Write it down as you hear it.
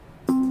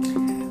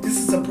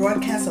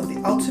broadcast of the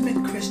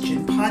Ultimate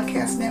Christian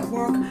Podcast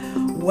Network.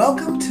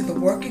 Welcome to the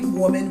Working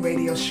Woman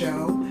Radio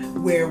Show,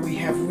 where we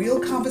have real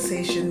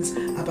conversations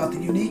about the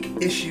unique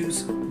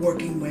issues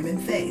working women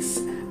face.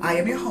 I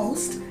am your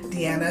host,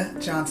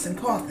 Deanna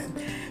Johnson-Cawthon.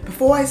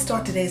 Before I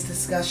start today's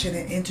discussion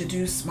and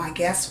introduce my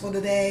guest for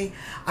today,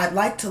 I'd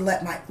like to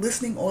let my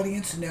listening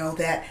audience know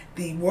that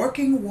the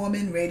Working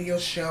Woman Radio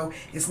Show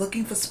is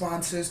looking for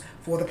sponsors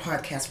for the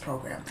podcast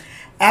program.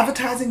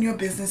 Advertising your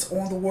business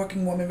on the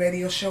Working Woman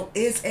Radio Show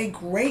is a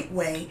great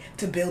way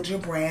to build your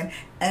brand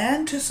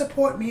and to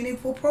support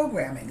meaningful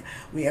programming.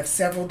 We have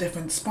several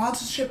different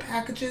sponsorship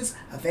packages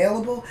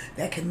available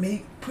that can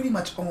meet pretty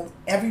much on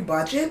every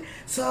budget.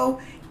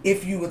 So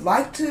if you would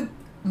like to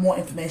more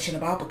information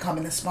about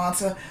becoming a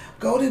sponsor,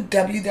 go to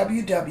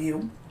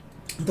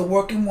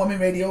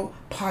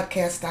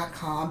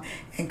www.theworkingwomanradiopodcast.com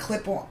and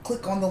click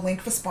on the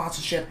link for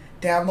sponsorship,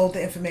 download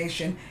the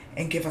information,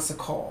 and give us a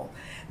call.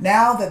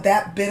 Now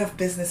that bit of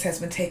business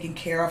has been taken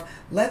care of,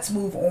 let's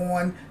move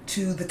on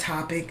to the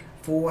topic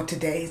for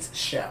today's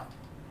show.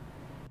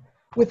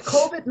 With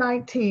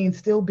COVID-19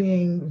 still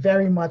being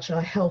very much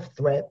a health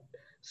threat,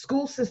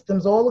 school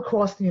systems all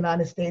across the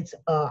United States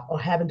are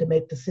having to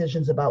make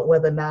decisions about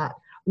whether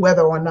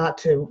or not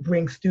to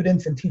bring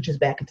students and teachers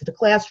back into the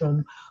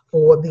classroom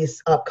for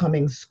this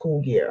upcoming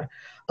school year.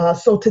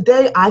 So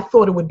today I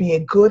thought it would be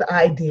a good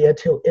idea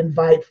to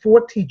invite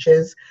 4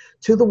 teachers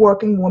to the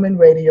Working Woman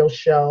Radio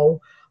Show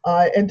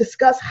and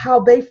discuss how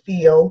they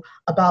feel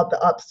about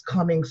the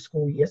upcoming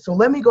school year. So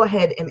let me go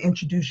ahead and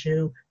introduce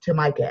you to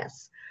my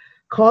guests.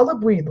 Carla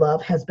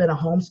Breedlove has been a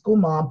homeschool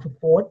mom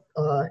for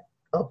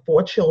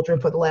 4 children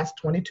for the last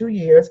 22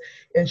 years,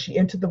 and she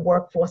entered the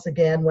workforce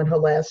again when her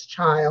last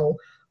child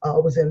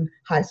was in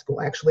high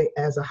school, actually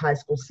as a high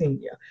school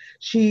senior.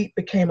 She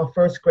became a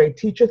first grade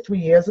teacher 3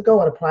 years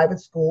ago at a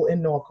private school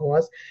in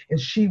Norcross, and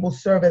she will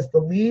serve as the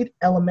lead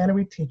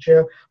elementary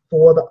teacher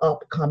for the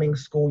upcoming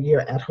school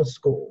year at her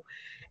school.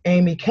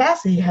 Amy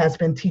Cassie has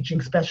been teaching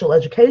special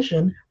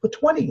education for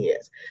 20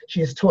 years. She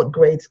has taught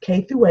grades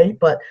K through 8,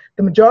 but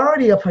the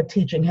majority of her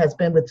teaching has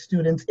been with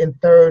students in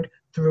 3rd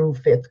through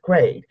 5th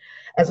grade.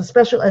 As a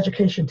special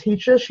education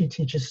teacher, she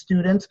teaches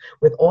students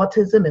with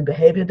autism and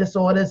behavior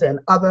disorders and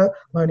other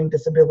learning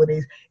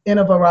disabilities in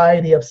a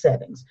variety of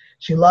settings.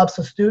 She loves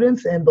her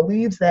students and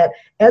believes that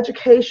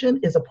education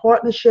is a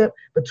partnership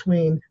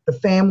between the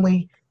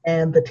family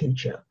and the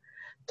teacher.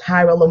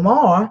 Tyra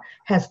Lamar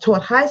has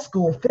taught high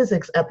school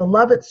physics at the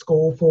Lovett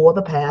School for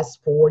the past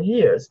 4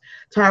 years.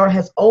 Tyra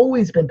has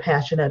always been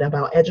passionate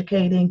about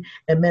educating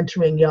and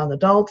mentoring young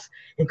adults.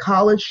 In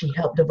college, she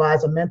helped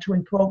devise a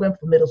mentoring program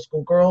for middle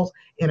school girls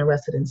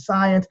interested in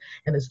science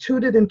and has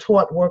tutored and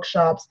taught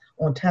workshops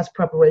on test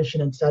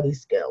preparation and study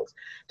skills.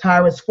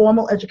 Tyra's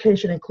formal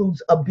education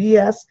includes a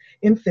BS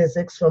in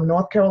physics from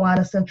North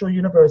Carolina Central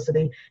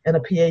University and a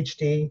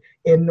PhD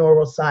in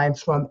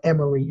neuroscience from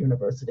Emory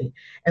University.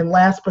 And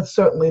last but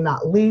certainly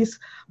not least,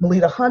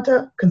 Melita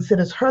Hunter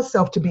considers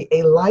herself to be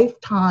a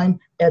lifetime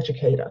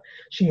educator.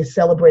 She is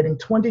celebrating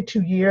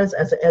 22 years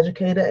as an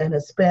educator and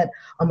has spent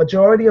a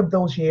majority of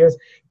those years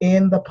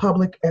in the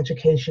public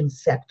education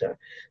sector.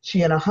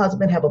 She and her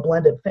husband have a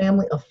blended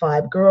family of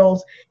 5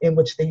 girls, in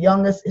which the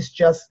youngest is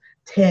just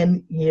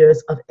 10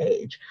 years of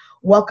age.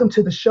 Welcome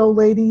to the show,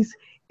 ladies.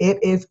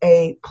 It is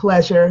a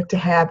pleasure to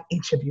have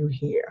each of you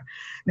here.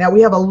 Now,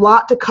 we have a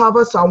lot to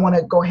cover, so I want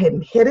to go ahead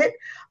and hit it.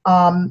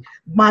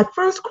 My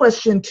first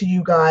question to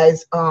you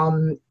guys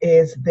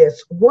is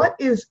this. What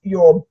is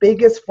your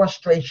biggest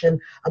frustration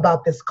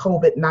about this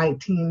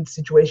COVID-19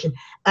 situation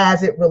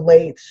as it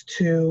relates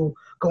to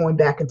going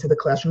back into the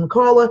classroom?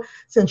 Carla,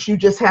 since you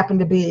just happen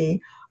to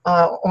be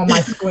on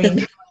my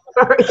screen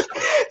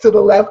to the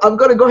left, I'm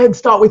going to go ahead and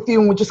start with you,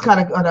 and we're just kind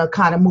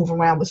of move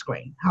around the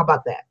screen. How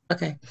about that?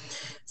 Okay.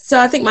 So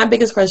I think my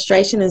biggest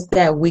frustration is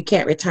that we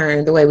can't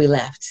return the way we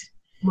left.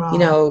 Wow. You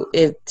know,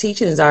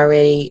 teaching is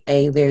already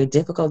a very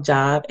difficult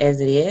job as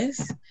it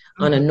is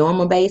on a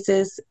normal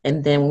basis.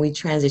 And then when we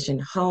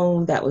transitioned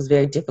home, that was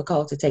very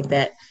difficult to take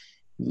that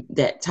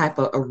type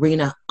of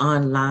arena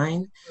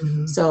online.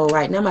 Mm-hmm. So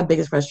right now, my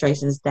biggest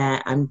frustration is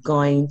that I'm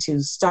going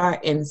to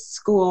start in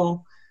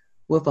school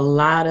with a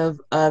lot of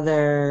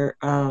other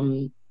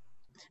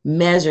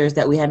measures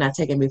that we had not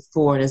taken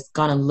before, and it's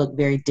going to look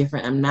very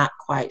different. I'm not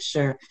quite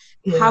sure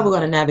how we're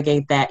going to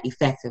navigate that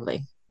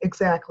effectively.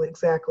 Exactly.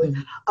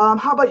 Mm-hmm.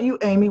 How about you,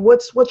 Amy?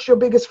 What's your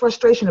biggest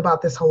frustration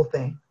about this whole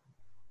thing?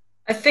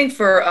 I think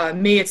for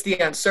me, it's the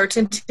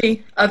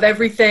uncertainty of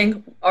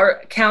everything.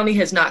 Our county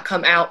has not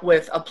come out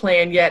with a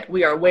plan yet.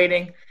 We are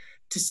waiting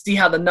to see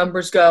how the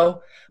numbers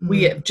go. Mm-hmm.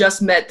 We have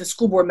just the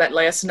school board met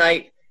last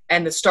night,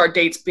 and the start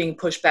date's being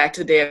pushed back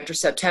to the day after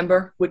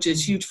September, which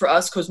is huge for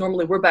us because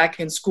normally we're back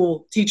in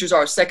school. Teachers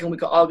are 2nd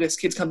week of August.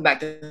 Kids come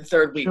back the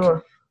 3rd week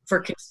for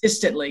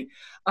consistently.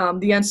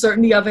 The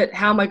uncertainty of it,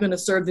 how am I going to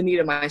serve the need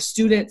of my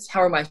students?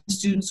 How are my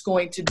students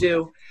going to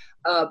do?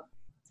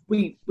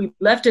 We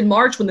left in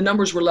March when the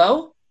numbers were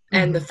low,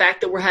 and the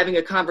fact that we're having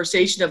a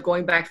conversation of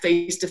going back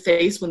face to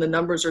face when the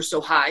numbers are so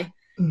high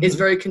is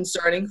very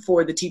concerning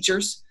for the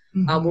teachers.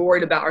 We're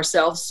worried about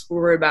ourselves,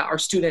 we're worried about our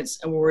students,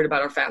 and we're worried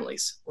about our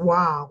families.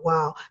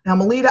 Wow. Now,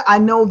 Melita, I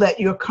know that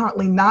you're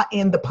currently not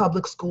in the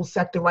public school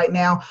sector right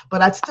now,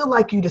 but I'd still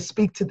like you to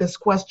speak to this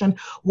question.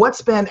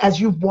 What's been, as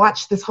you've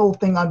watched this whole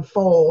thing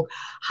unfold,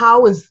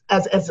 how is,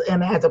 as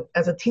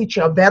a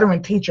teacher, a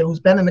veteran teacher who's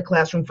been in the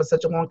classroom for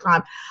such a long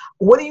time,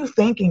 what are you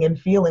thinking and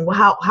feeling?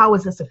 Well, how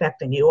is this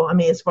affecting you? I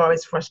mean, as far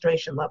as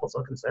frustration levels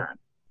are concerned.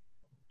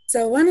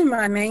 So one of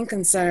my main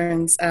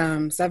concerns,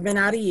 so I've been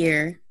out a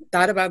year,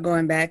 thought about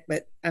going back,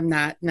 but I'm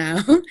not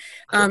now,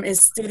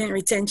 is student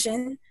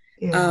retention.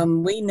 Yeah.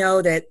 We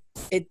know that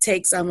it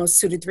takes almost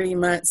 2 to 3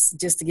 months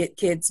just to get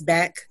kids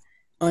back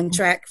on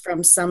track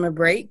from summer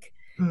break.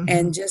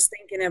 And just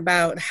thinking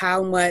about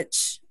how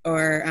much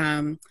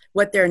or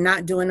what they're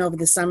not doing over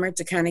the summer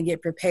to kind of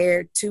get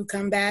prepared to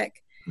come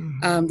back.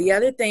 The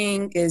other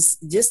thing is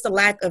just the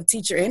lack of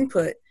teacher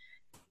input.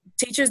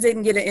 Teachers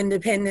didn't get an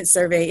independent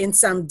survey in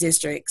some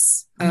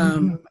districts.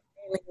 In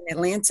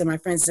Atlanta, my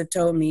friends have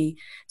told me.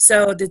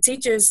 So the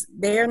teachers,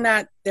 their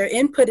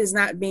input is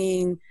not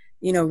being,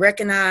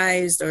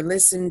 recognized or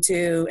listened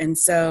to. And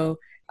so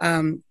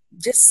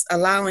just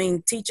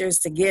allowing teachers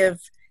to give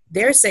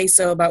their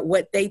say-so about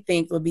what they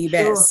think will be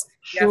best.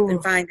 Sure. You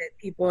often find that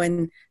people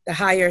in the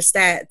higher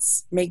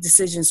stats make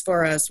decisions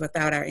for us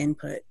without our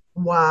input.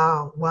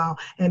 Wow.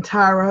 And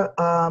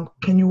Tyra,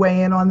 can you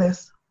weigh in on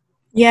this?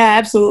 Yeah,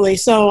 absolutely.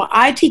 So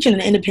I teach in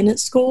an independent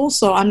school,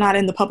 so I'm not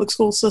in the public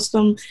school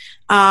system,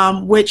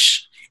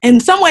 which in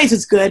some ways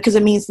is good because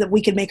it means that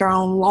we can make our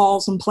own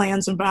laws and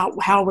plans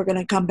about how we're going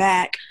to come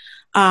back.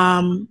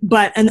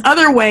 But in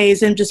other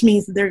ways, it just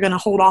means that they're going to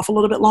hold off a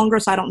little bit longer.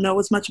 So I don't know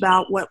as much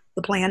about what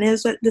the plan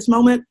is at this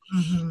moment.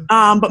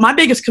 But my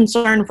biggest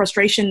concern and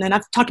frustration, and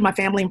I've talked to my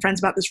family and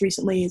friends about this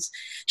recently, is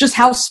just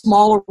how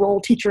small a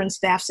role teacher and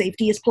staff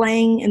safety is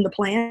playing in the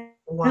plans.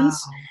 Wow.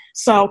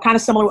 So kind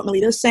of similar to what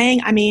Melita is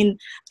saying. I mean,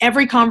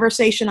 every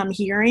conversation I'm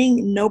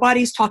hearing,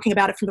 nobody's talking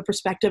about it from the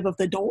perspective of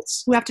the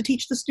adults who have to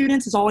teach the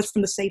students. It's always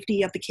from the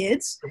safety of the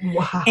kids.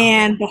 Wow.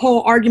 And the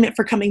whole argument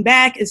for coming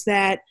back is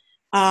that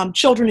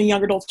children and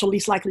young adults are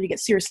least likely to get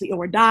seriously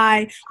ill or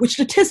die, which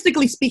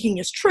statistically speaking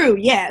is true,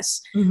 yes,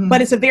 but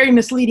it's a very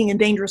misleading and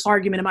dangerous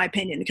argument in my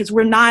opinion, because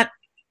we're not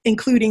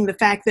including the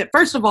fact that,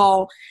 first of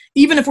all,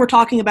 even if we're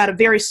talking about a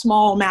very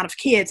small amount of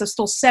kids, that's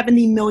still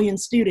 70 million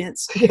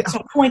students. Yeah.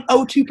 So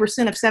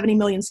 0.02% of 70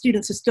 million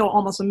students is still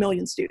almost 1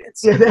 million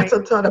students. Yeah, that's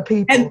a ton of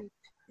people.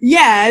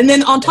 And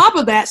then on top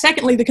of that,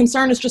 secondly, the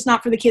concern is just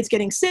not for the kids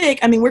getting sick.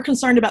 I mean, we're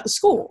concerned about the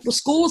school. The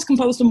school is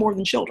composed of more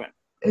than children.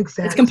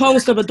 Exactly. It's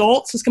composed of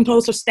adults, it's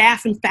composed of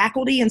staff and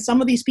faculty, and some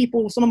of these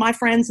people, some of my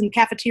friends in the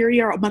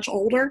cafeteria are much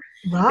older.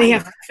 Right. They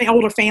have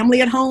older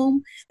family at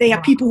home. They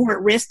have people who are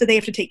at risk that they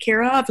have to take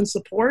care of and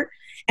support.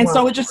 And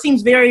so it just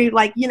seems very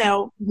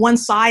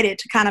one-sided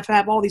to kind of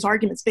have all these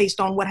arguments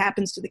based on what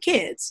happens to the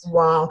kids.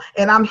 Wow.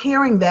 And I'm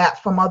hearing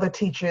that from other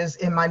teachers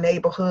in my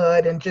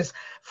neighborhood and just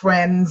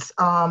friends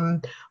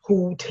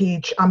who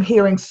teach. I'm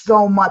hearing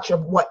so much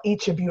of what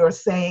each of you are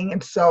saying.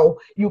 And so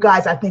you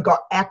guys, I think,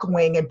 are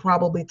echoing and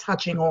probably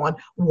touching on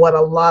what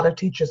a lot of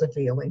teachers are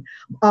feeling.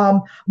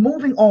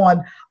 Moving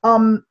on,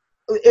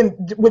 in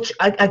which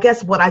I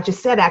guess what I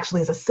just said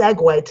actually is a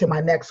segue to my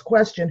next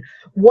question.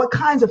 What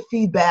kinds of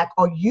feedback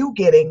are you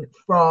getting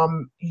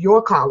from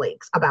your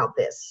colleagues about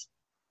this?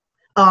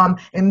 And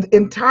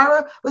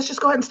Tyra, let's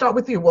just go ahead and start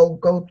with you. We'll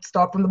go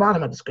start from the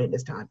bottom of the screen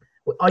this time.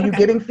 Are you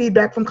getting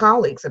feedback from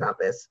colleagues about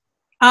this?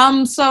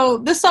 So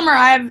this summer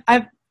I've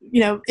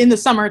in the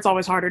summer it's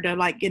always harder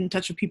to get in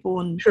touch with people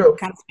and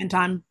kind of spend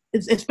time,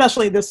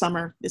 especially this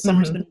summer. This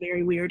summer's been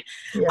very weird.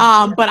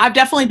 Yeah. But I've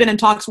definitely been in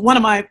talks. One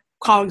of my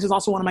colleagues is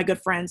also one of my good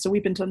friends, so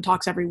we've been in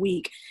talks every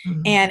week.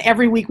 And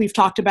every week we've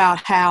talked about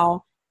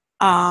how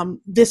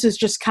this is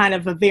just kind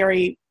of a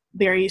very,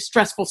 very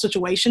stressful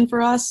situation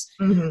for us.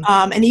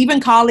 And even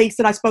colleagues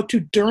that I spoke to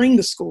during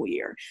the school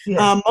year,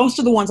 most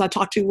of the ones I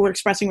talked to were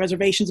expressing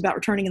reservations about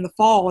returning in the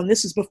fall, and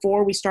this is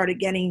before we started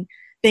getting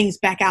things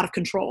back out of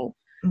control.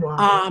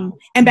 Wow.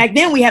 And back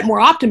then we had more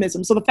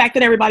optimism. So the fact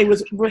that everybody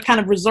were kind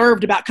of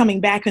reserved about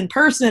coming back in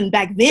person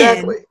back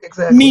then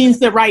exactly. means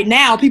that right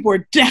now people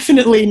are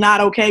definitely not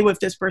okay with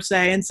this per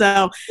se. And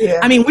so,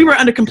 I mean, we were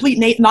under complete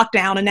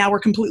lockdown and now we're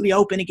completely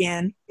open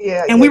again.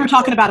 And we were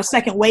talking about a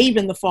second wave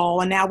in the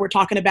fall, and now we're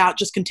talking about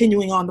just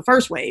continuing on the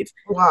first wave.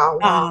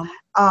 Wow.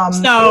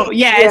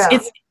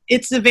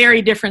 It's a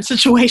very different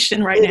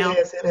situation right now.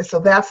 It is. So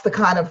that's the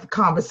kind of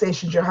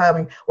conversations you're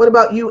having. What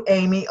about you,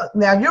 Amy?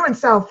 Now, you're in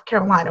South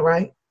Carolina,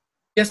 right?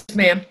 Yes,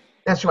 ma'am.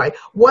 That's right.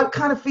 What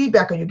kind of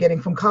feedback are you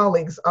getting from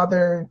colleagues,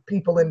 other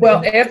people in?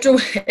 Well, after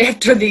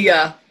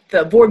the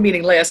board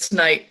meeting last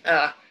night,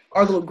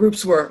 our little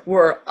groups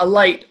were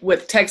alight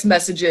with text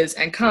messages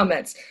and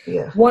comments.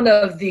 Yeah. One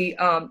of the,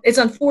 it's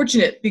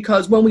unfortunate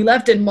because when we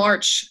left in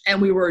March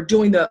and we were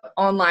doing the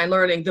online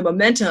learning, the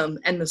momentum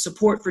and the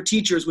support for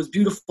teachers was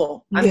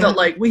beautiful. I felt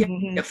like we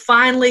had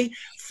finally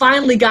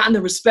gotten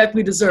the respect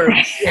we deserve.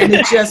 And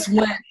it just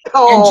went,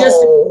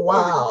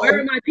 wow. Where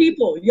are my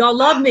people? Y'all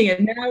love me.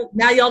 And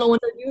now y'all don't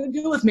want nothing to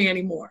do with me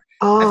anymore.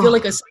 I feel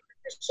like a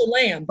sacrificial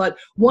lamb. But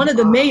one of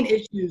the main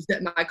issues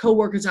that my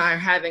coworkers and I are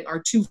having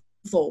are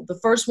twofold. The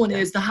first one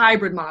is the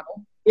hybrid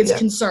model. It's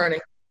concerning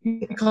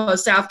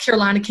because South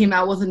Carolina came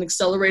out with an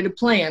accelerated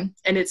plan,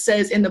 and it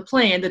says in the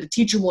plan that a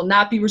teacher will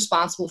not be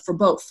responsible for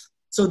both.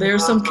 So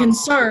there's some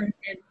concern,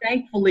 and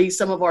thankfully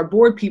some of our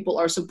board people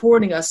are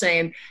supporting us,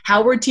 saying,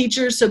 how are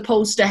teachers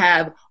supposed to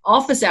have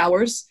office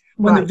hours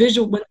when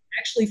when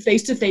actually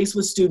face-to-face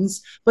with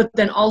students, but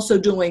then also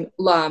doing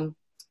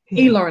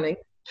e-learning?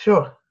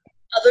 Sure.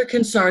 Other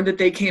concern that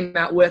they came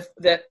out with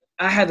that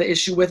I have an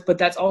issue with, but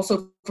that's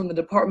also from the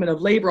Department of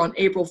Labor on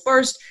April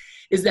 1st,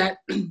 is that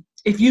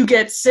if you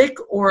get sick,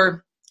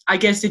 or I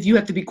guess if you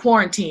have to be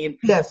quarantined,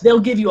 they'll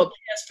give you a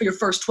pass for your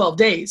first 12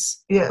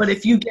 days. Yes. But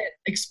if you get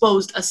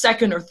exposed a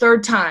second or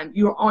third time,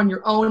 you're on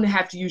your own and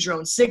have to use your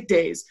own sick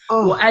days.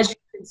 Well, as you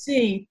can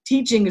see,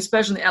 teaching,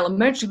 especially in the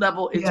elementary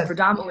level, is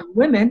predominantly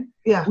women.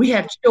 We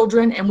have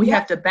children, and we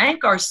have to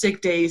bank our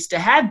sick days to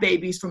have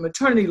babies for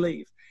maternity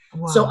leave.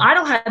 So I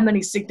don't have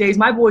many sick days.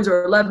 My boys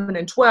are 11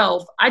 and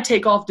 12. I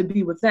take off to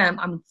be with them.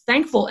 I'm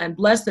thankful and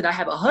blessed that I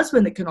have a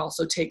husband that can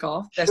also take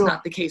off. That's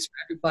not the case for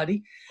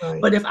everybody.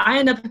 But if I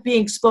end up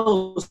being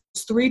exposed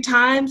 3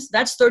 times,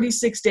 that's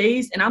 36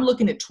 days, and I'm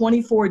looking at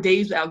 24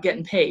 days without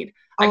getting paid.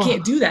 I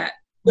can't do that.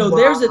 So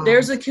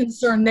there's a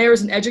concern there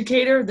as an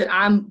educator that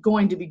I'm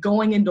going to be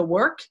going into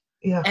work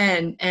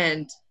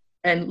and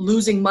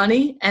losing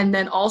money. And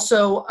then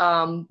also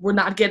we're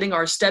not getting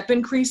our step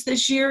increase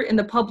this year in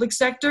the public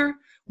sector,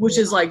 which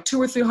is like $200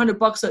 or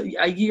 $300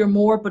 a year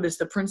more, but it's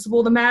the principle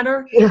of the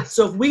matter.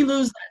 So if we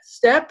lose that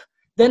step,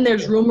 then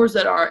there's rumors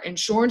that our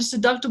insurance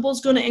deductible is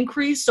going to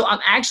increase. So I'm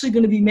actually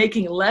going to be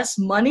making less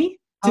money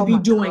to be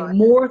doing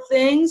more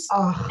things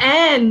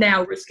and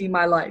now risking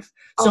my life.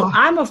 So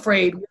I'm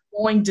afraid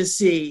we're going to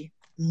see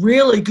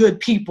really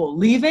good people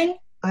leaving.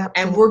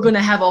 And we're going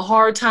to have a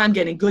hard time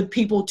getting good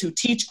people to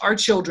teach our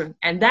children.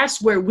 And that's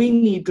where we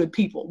need good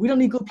people. We don't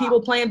need good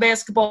people playing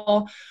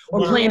basketball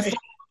or playing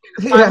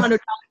 $500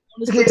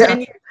 for 10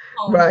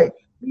 years.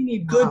 We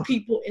need good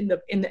people in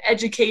the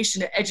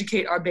education to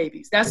educate our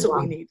babies. That's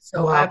what we need.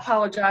 So I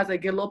apologize. I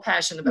get a little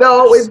passionate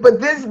about this.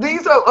 But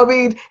these are, I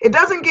mean, it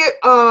doesn't get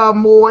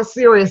more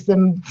serious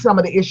than some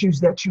of the issues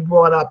that you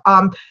brought up.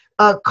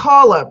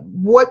 Carla,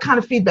 what kind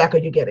of feedback are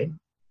you getting?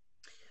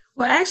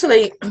 Well,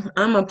 actually,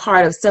 I'm a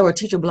part of several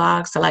teacher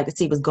blogs. So I like to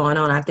see what's going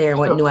on out there and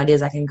what new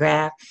ideas I can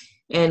grab.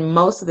 And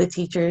most of the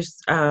teachers,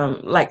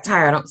 like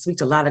Tyra, I don't speak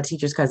to a lot of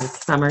teachers because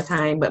it's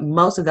summertime, but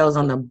most of those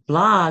on the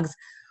blogs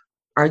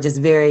are just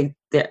I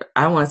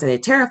don't want to say they're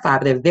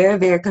terrified, but they're very,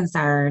 very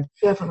concerned.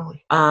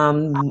 Definitely.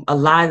 A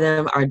lot of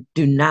them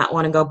do not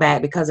want to go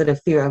back because of the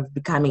fear of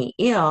becoming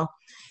ill.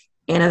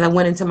 And as I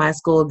went into my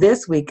school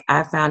this week,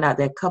 I found out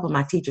that a couple of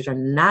my teachers are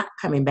not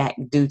coming back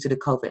due to the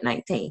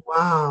COVID-19.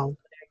 Wow.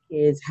 Their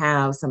kids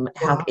have some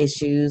health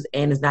issues,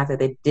 and it's not that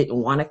they didn't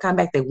want to come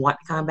back. They want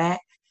to come back.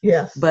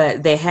 Yes.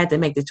 But they had to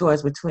make the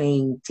choice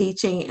between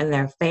teaching and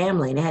their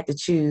family, and they had to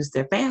choose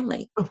their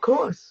family. Of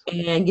course.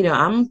 And,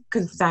 I'm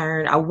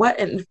concerned.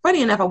 And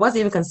funny enough, I wasn't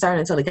even concerned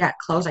until it got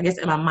close. I guess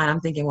in my mind, I'm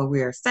thinking, well,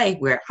 we're safe.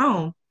 We're at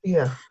home.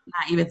 Yeah.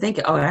 Not even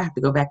thinking, I have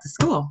to go back to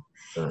school.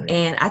 Right.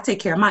 And I take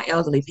care of my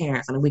elderly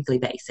parents on a weekly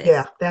basis.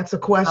 Yeah, that's a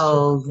question.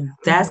 So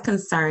that's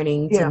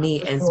concerning to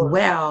me as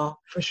well.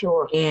 For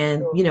sure.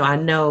 And, I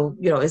know,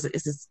 it's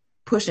this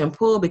push and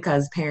pull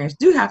because parents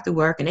do have to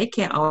work and they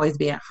can't always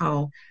be at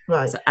home.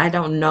 Right. So I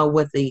don't know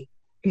what the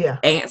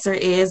answer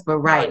is, but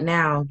right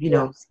now,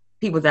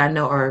 people that I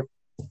know are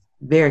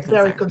very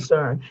concerned. Very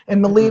concerned.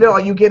 And Melita,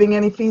 are you getting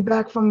any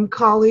feedback from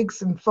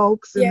colleagues and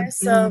folks?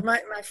 So my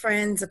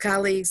friends, the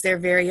colleagues, they're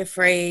very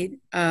afraid.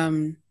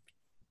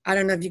 I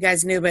don't know if you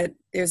guys knew, but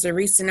there's a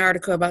recent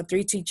article about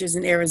 3 teachers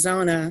in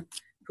Arizona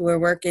who are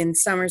working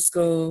summer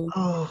school.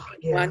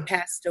 One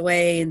passed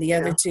away and the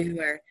other 2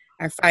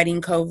 are fighting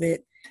COVID.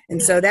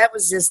 And so that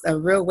was just a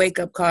real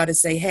wake-up call to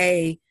say,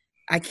 hey,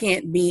 I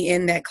can't be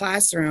in that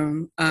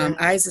classroom.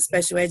 I, as a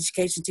special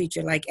education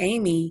teacher like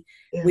Amy,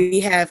 we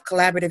have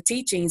collaborative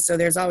teaching. So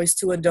there's always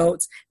 2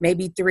 adults,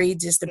 maybe 3,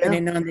 just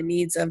depending on the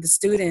needs of the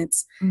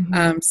students.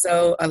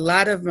 So a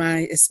lot of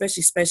my,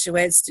 especially special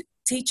ed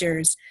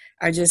teachers,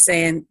 are just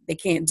saying they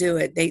can't do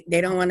it.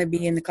 They don't want to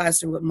be in the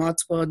classroom with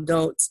multiple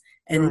adults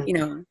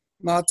and,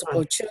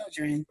 multiple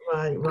children.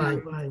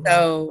 Right.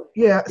 So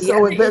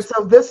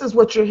so this is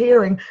what you're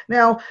hearing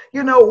now.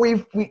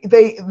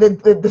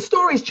 The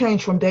stories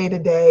change from day to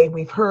day.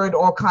 We've heard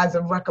all kinds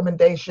of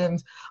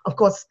recommendations. Of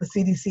course, the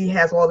CDC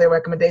has all their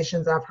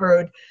recommendations. I've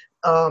heard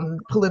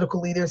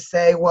political leaders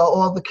say, well,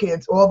 all the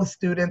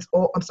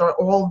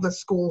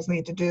schools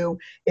need to do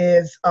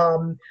is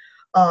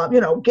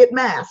get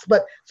masks.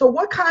 But so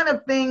what kind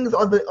of things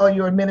are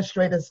your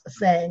administrators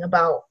saying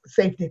about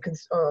safety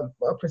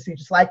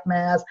procedures like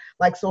masks,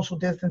 like social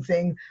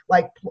distancing,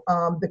 like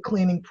the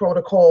cleaning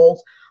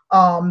protocols?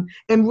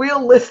 And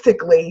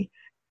realistically,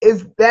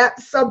 is that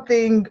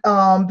something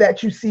that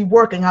you see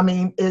working? I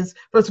mean,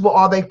 first of all,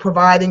 are they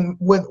providing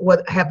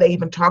what have they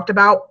even talked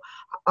about?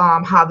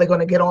 How they're going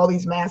to get all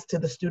these masks to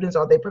the students?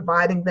 Are they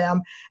providing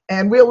them?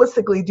 And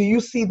realistically, do you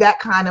see that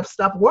kind of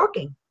stuff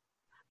working?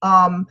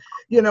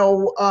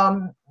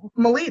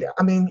 Melita,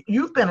 I mean,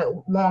 you've been a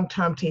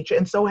long-term teacher,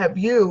 and so have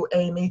you,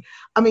 Amy.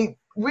 I mean,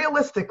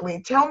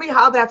 realistically, tell me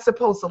how that's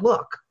supposed to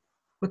look,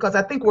 because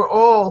I think we're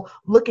all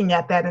looking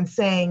at that and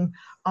saying,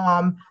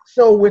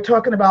 so we're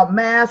talking about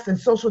masks and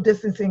social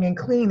distancing and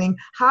cleaning.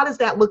 How does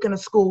that look in a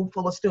school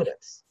full of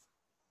students?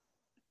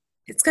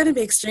 It's going to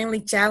be extremely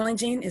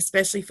challenging,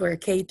 especially for a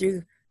K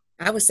through,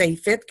 I would say,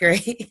 5th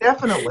grade.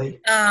 Definitely.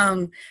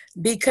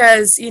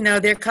 Because,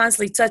 they're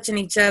constantly touching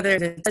each other,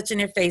 they're touching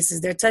their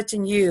faces, they're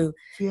touching you.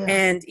 Yeah.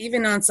 And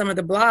even on some of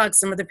the blogs,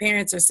 some of the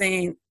parents are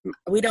saying,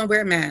 we don't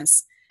wear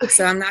masks.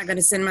 So I'm not going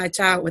to send my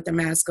child with a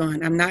mask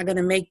on. I'm not going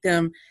to make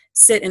them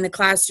sit in the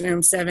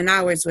classroom 7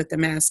 hours with the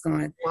mask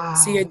on. Wow.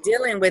 So you're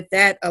dealing with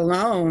that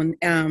alone.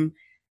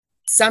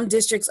 Some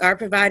districts are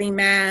providing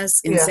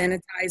masks and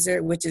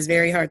sanitizer, which is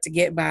very hard to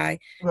get by.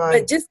 Right.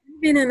 But just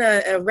even in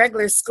a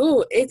regular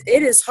school, it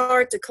is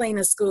hard to clean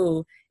a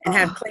school and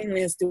have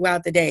cleanliness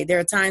throughout the day. There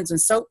are times when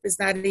soap is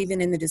not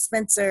even in the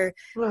dispenser,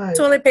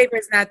 toilet paper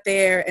is not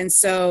there. And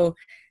so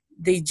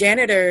the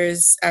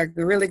janitors are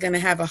really going to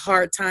have a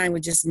hard time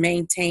with just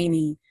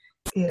maintaining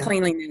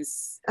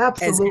cleanliness.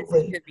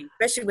 Absolutely.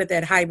 Especially with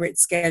that hybrid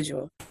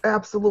schedule.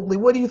 Absolutely.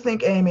 What do you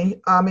think,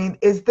 Amy? I mean,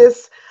 is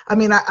this,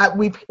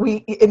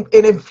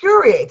 it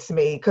infuriates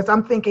me because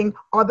I'm thinking,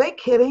 are they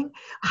kidding?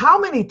 How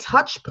many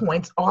touch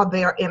points are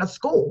there in a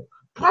school?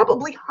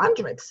 Probably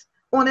hundreds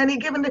on any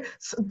given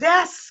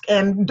desk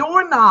and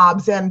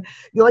doorknobs and,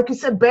 like you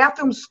said,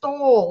 bathroom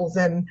stalls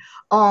and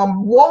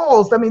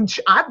walls. I mean,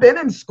 I've been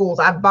in schools.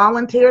 I've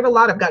volunteered a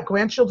lot. I've got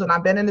grandchildren.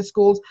 I've been in the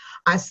schools.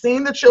 I've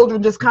seen the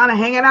children just kind of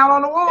hanging out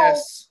on the wall.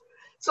 Yes.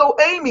 So,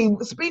 Amy,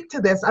 speak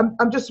to this.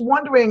 I'm just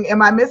wondering,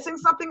 am I missing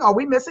something? Are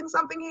we missing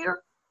something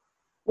here?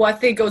 Well, I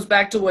think it goes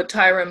back to what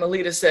Tyra and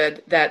Melita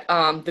said, that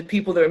the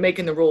people that are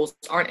making the rules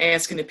aren't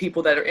asking the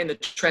people that are in the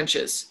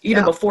trenches.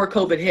 Even before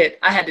COVID hit,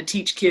 I had to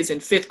teach kids in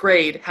 5th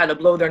grade how to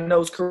blow their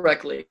nose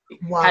correctly,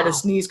 how to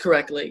sneeze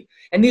correctly.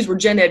 And these were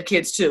gen ed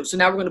kids too. So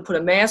now we're going to put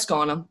a mask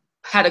on them,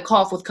 how to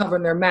cough with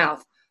covering their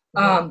mouth.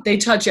 They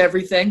touch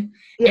everything.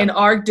 In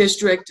our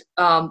district,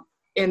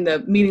 in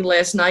the meeting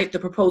last night, the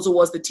proposal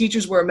was the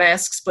teachers wear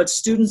masks, but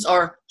students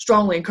are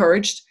strongly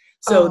encouraged.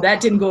 So that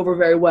didn't go over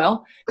very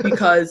well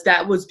because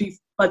that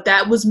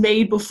was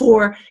made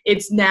before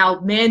it's now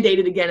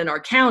mandated again in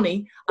our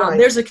county.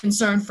 There's a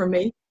concern for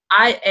me.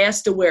 I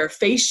asked to wear a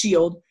face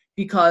shield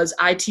because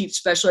I teach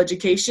special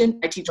education,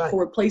 I teach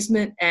chord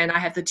placement, and I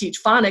have to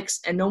teach phonics,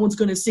 and no one's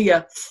going to see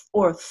a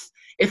or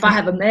if I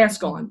have a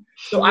mask on.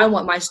 So I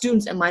want my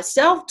students and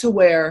myself to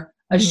wear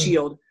a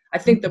shield. I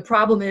think the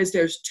problem is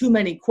there's too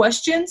many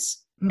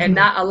questions and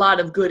not a lot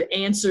of good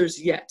answers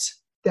yet.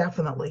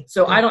 Definitely.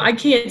 So I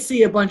can't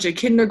see a bunch of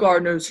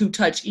kindergartners who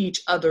touch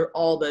each other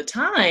all the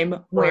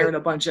time wearing a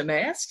bunch of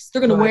masks. They're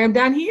going to wear them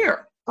down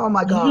here. Oh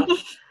my God.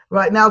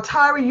 Right. Now,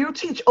 Tyra, you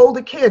teach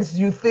older kids.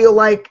 Do you feel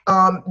like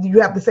you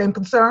have the same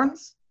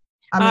concerns?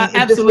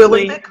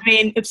 Absolutely. I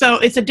mean, so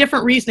it's a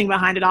different reasoning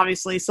behind it,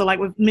 obviously. So like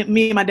with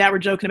me and my dad were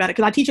joking about it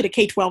because I teach at a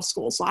K-12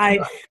 school. So I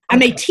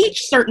may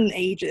teach certain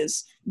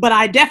ages, but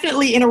I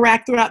definitely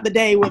interact throughout the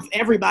day with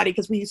everybody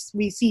because we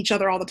see each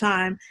other all the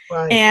time.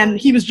 Right. And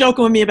he was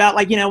joking with me about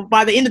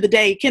by the end of the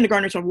day,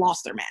 kindergartners have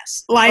lost their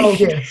masks. Like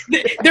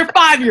they're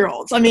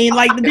 5-year-olds. I mean,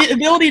 like the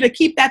ability to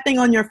keep that thing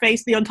on your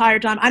face the entire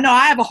time. I know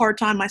I have a hard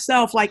time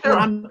myself. Like when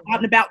I'm out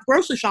and about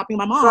grocery shopping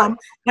with my mom,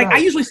 I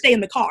usually stay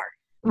in the car.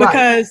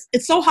 Because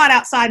it's so hot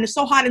outside and it's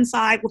so hot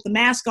inside with the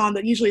mask on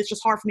that usually it's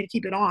just hard for me to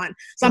keep it on.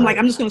 So I'm like,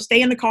 I'm just going to stay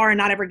in the car and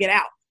not ever get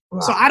out.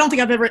 Right. So I don't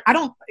think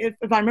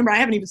if I remember, I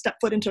haven't even stepped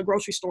foot into a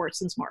grocery store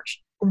since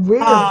March.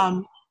 Really?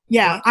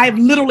 I've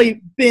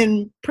literally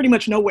been pretty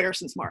much nowhere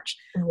since March.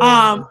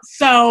 Wow.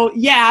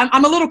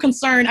 I'm a little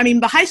concerned. I mean,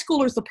 the high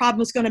schoolers, the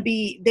problem is going to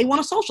be, they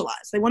want to socialize.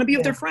 They want to be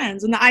with their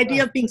friends. And the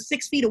idea of being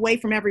 6 feet away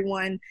from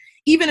everyone,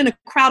 even in a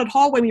crowded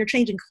hallway when you're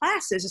changing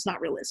classes, is not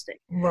realistic.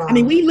 Wow. I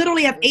mean, we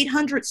literally have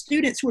 800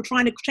 students who are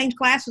trying to change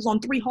classes on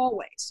 3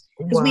 hallways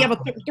because we have a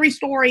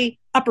 3-story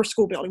upper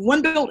school building,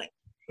 one building.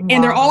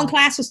 And they're all in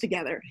classes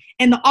together.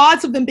 And the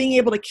odds of them being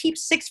able to keep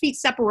 6 feet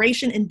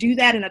separation and do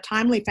that in a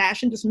timely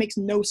fashion just makes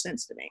no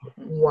sense to me.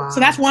 Wow. So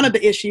that's one of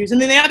the issues.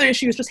 And then the other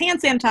issue is just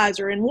hand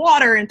sanitizer and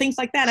water and things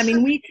like that. I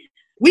mean,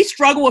 we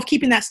struggle with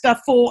keeping that stuff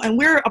full, and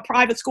we're a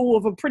private school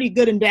of a pretty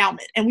good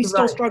endowment, and we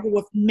still struggle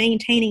with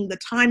maintaining the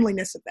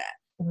timeliness of that.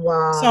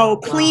 Wow. So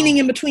cleaning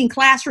in between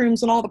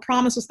classrooms and all the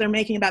promises they're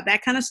making about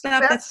that kind of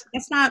stuff,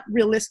 that's not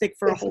realistic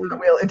for a whole year.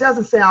 It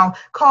doesn't sound.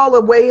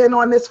 Carla, weigh in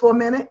on this for a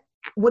minute.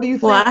 What do you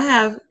think?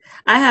 Well,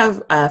 I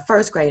have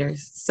first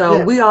graders.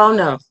 So we all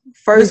know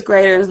first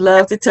graders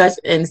love to touch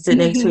and sit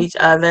next to each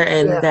other,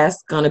 and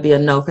that's going to be a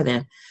no for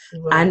them.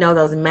 Right. I know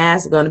those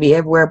masks are going to be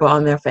everywhere but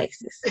on their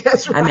faces.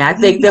 That's right. I mean, I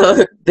think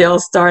they'll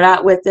start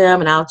out with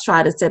them, and I'll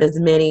try to set as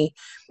many,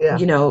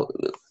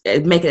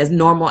 make it as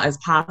normal as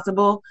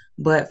possible.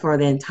 But for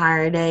the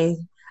entire day,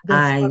 That's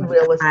I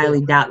unrealistic.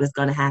 highly doubt that's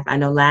going to happen. I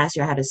know last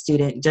year I had a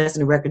student just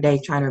in the record day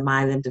trying to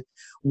remind them to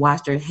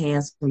wash their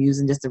hands from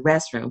using just the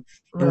restroom.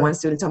 Right. And one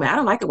student told me, I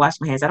don't like to wash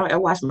my hands. I don't ever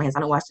wash my hands. I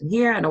don't wash them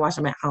here. I don't wash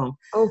them at home.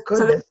 Oh,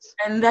 goodness.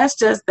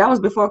 That was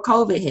before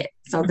COVID hit.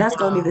 So that's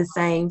going to be Wow. the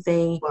same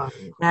thing Wow.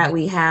 that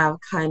we have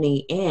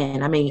coming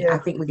in. I mean, I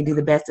think we can do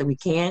the best that we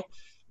can,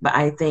 but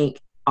I think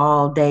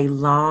all day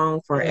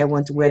long for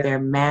everyone to wear their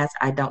mask,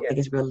 I don't think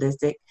it's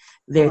realistic.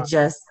 They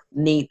just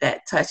need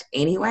that touch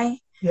anyway.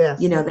 Yes.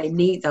 They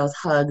need those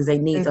hugs. They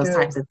need those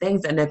types of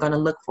things, and they're going to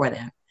look for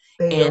them.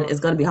 It's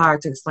going to be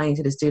hard to explain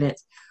to the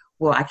students,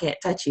 well, I can't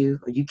touch you,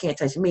 or you can't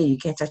touch me, you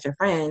can't touch your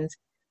friends.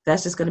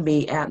 That's just going to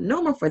be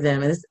abnormal for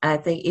them. And I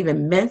think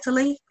even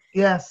mentally,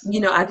 yes,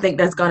 I think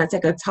that's going to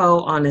take a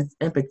toll on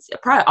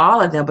probably all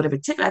of them, but in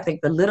particular, I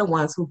think the little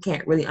ones who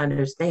can't really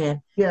understand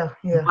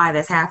why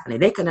that's happening.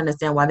 They couldn't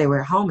understand why they were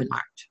at home in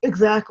March.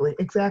 Exactly.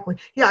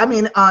 Yeah, I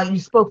mean, you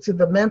spoke to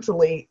the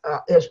mental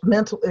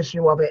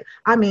issue of it.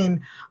 I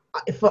mean,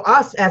 for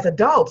us as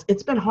adults,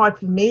 it's been hard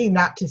for me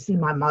not to see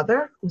my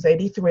mother, who's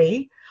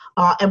 83.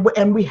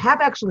 And we have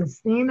actually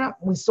seen them.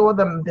 We saw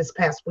them this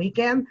past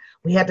weekend.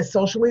 We had to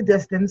socially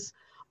distance.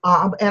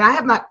 And I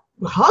have not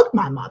hugged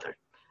my mother.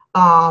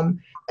 I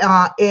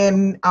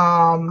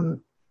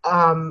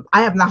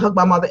have not hugged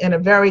my mother in a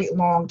very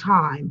long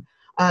time.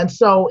 And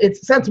so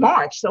it's since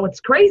March. So it's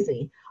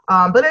crazy.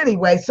 But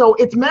anyway, so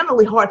it's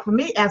mentally hard for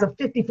me as a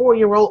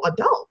 54-year-old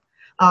adult.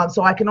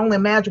 So I can only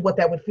imagine what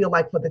that would feel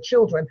like for the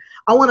children.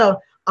 I want to,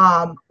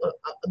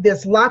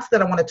 there's lots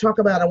that I want to talk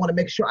about. I want to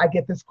make sure I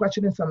get this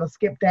question in, so I'm going to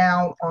skip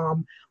down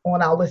on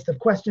our list of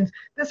questions.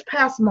 This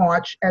past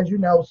March, as you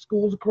know,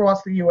 schools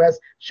across the U.S.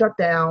 shut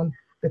down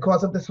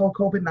because of this whole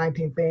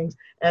COVID-19 things,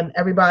 and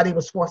everybody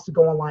was forced to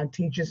go online,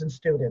 teachers and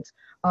students.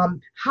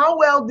 How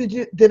well did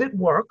it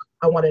work?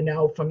 I want to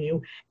know from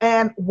you.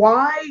 And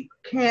why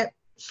can't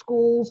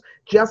schools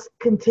just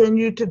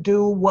continue to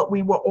do what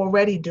we were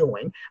already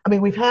doing? I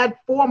mean, we've had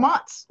 4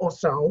 months or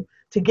so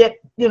to get,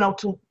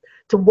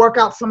 to work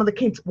out some of the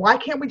kinks. Why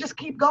can't we just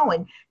keep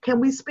going? Can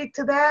we speak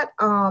to that?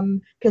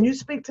 Can you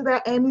speak to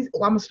that, Amy?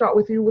 Well, I'm gonna start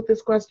with you with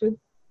this question.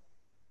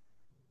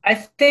 I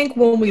think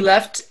when we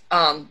left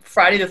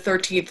Friday the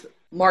 13th,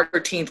 March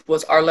 13th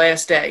was our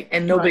last day,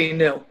 and nobody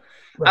knew.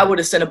 Right. I would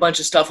have sent a bunch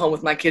of stuff home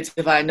with my kids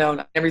if I had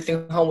known,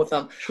 everything home with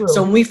them. True.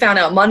 So when we found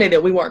out Monday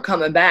that we weren't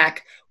coming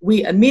back,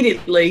 we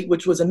immediately,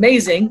 which was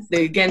amazing,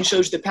 that again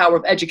shows the power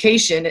of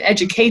education, and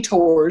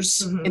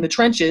educators in the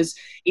trenches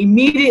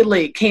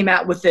immediately came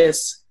out with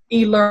this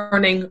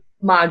e-learning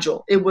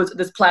module. It was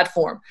this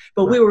platform,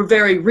 but we were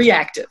very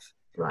reactive.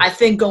 Right. I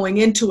think going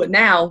into it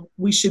now,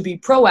 we should be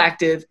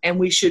proactive, and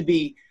we should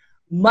be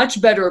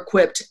much better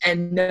equipped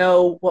and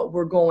know what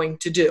we're going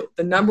to do.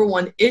 The number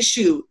one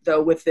issue,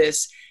 though, with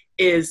this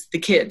is the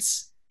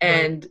kids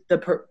and the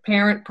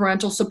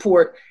parental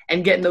support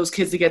and getting those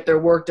kids to get their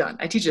work done.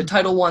 I teach a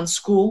Title I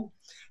school,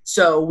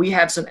 so we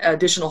have some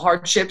additional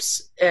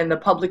hardships in the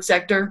public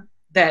sector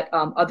that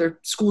other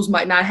schools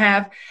might not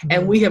have.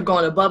 And we have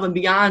gone above and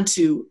beyond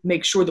to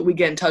make sure that we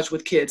get in touch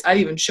with kids. I've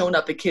even shown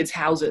up at kids'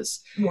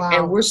 houses. Wow.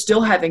 And we're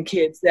still having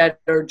kids that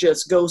are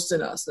just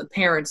ghosting us. The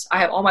parents,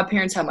 all my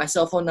parents have my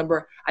cell phone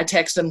number. I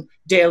text them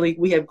daily.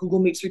 We have Google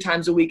Meets 3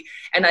 times a week.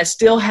 And I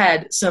still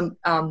had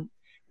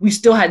we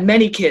still had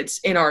many kids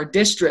in our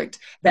district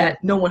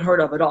that no one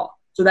heard of at all.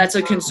 So that's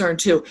a concern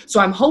too. So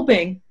I'm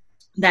hoping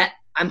that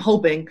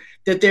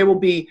there will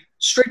be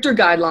stricter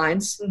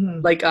guidelines,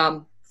 like,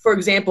 for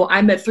example,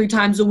 I met 3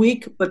 times a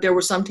week, but there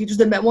were some teachers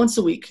that met once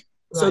a week.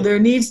 Right. So there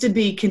needs to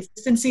be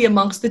consistency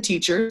amongst the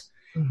teachers,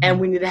 and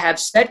we need to have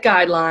set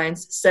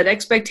guidelines, set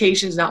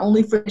expectations, not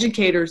only for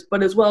educators,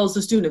 but as well as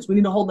the students. We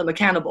need to hold them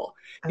accountable,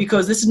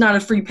 because this is not a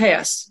free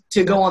pass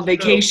to go on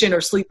vacation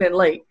or sleep in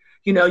late.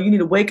 You need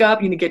to wake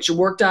up, you need to get your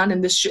work done,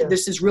 and this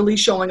is really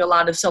showing a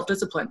lot of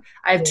self-discipline.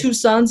 I have 2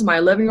 sons. My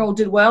 11-year-old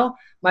did well.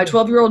 My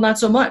 12-year-old, not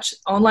so much.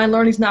 Online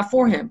learning is not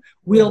for him.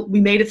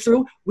 We made it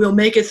through. We'll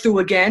make it through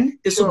again.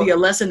 This will be a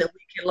lesson that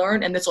we can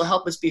learn, and this will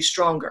help us be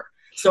stronger.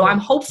 So I'm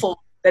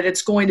hopeful that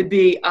it's going to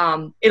be,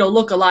 it'll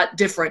look a lot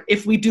different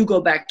if we do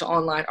go back to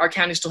online. Our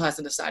county still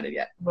hasn't decided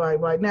yet.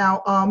 Right.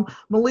 Now,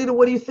 Melita,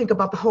 what do you think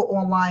about the whole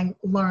online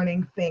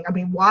learning thing? I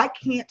mean, why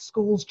can't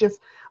schools just,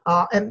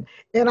 and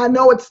I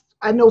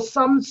know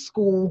some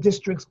school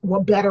districts were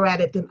better at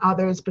it than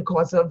others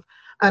because of,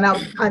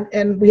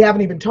 and we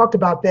haven't even talked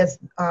about this.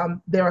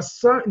 There are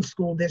certain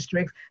school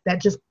districts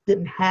that just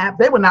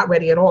they were not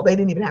ready at all. They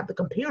didn't even have the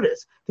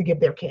computers to give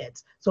their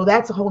kids. So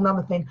that's a whole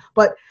nother thing.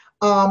 But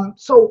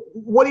so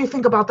what do you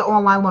think about the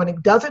online learning?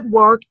 Does it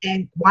work,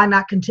 and why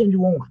not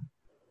continue on?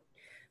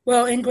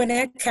 Well, in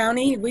Gwinnett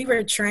County, we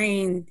were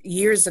trained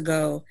years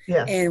ago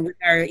and with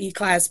our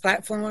e-class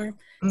platform.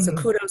 So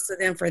kudos to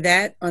them for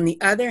that. On the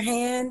other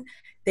hand,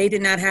 they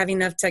did not have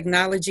enough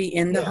technology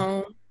in the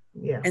home.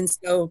 Yeah. And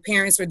so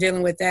parents were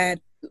dealing with that,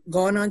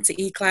 going on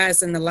to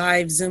e-class and the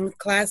live Zoom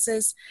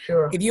classes.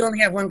 Sure. If you only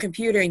have 1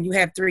 computer and you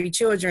have 3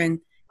 children,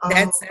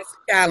 that's a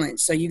challenge.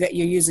 So you're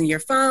using your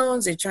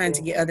phones, they're trying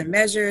to get other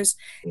measures.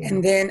 Yeah.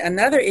 And then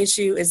another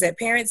issue is that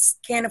parents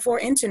can't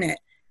afford internet.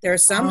 There are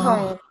some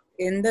homes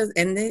in the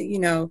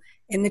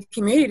in the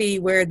community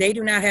where they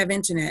do not have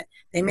internet.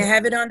 They may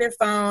have it on their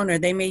phone or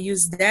they may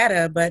use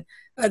data, but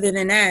other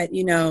than that,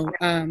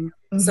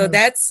 so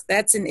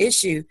that's an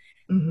issue.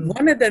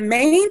 One of the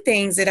main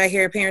things that I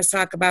hear parents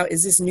talk about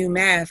is this new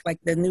math, like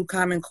the new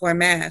Common Core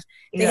math.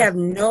 They have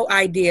no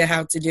idea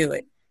how to do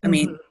it. I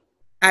mean,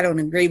 I don't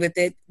agree with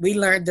it. We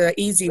learned the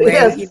easy way,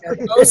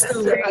 old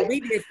school way.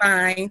 We did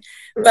fine.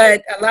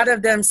 But a lot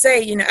of them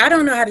say, I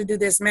don't know how to do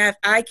this math.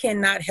 I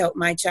cannot help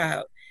my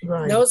child.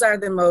 Right. Those are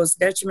the most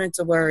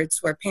detrimental words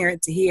for a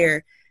parent to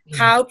hear.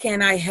 How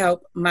can I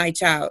help my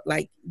child?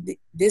 Like,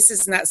 this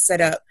is not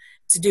set up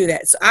to do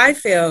that. So I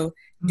feel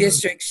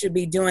districts should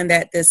be doing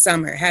that this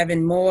summer,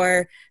 having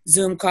more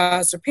Zoom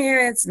calls for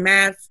parents,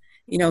 math,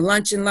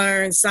 lunch and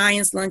learn,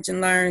 science lunch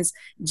and learns,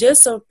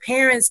 just so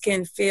parents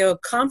can feel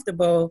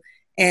comfortable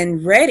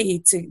and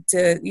ready to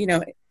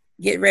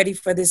get ready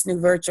for this new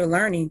virtual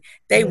learning.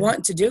 They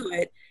want to do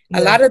it.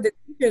 A lot of the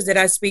teachers that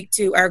I speak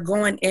to are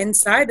going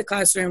inside the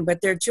classroom,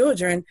 but their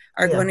children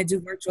are going to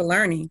do virtual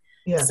learning.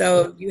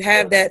 So you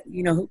have that,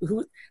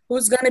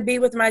 who's going to be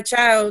with my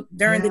child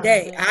during the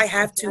day? I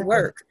have to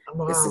work.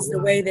 This is the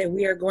way that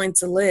we are going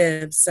to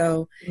live.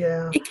 So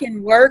it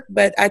can work,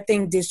 but I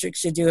think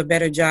districts should do a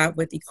better job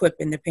with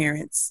equipping the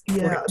parents.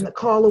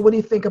 Carla, what do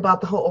you think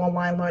about the whole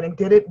online learning?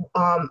 Did it,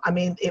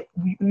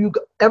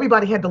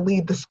 everybody had to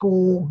leave the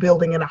school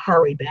building in a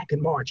hurry back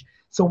in March.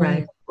 So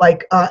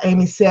like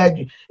Amy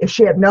said, if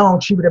she had known,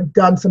 she would have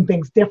done some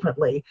things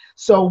differently.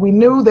 So we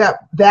knew that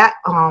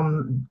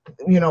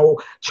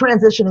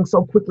transitioning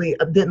so quickly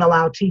didn't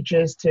allow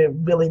teachers to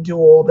really do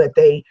all that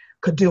they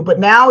could do. But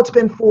now it's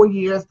been 4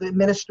 years. The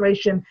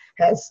administration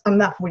has,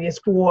 not 4 years,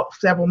 4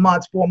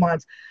 months.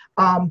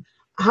 Why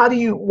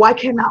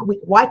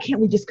can't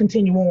we just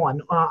continue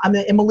on?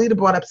 And Melita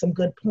brought up some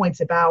good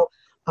points about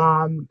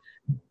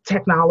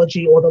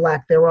technology or the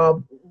lack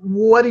thereof.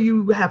 What do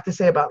you have to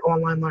say about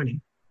online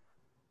learning?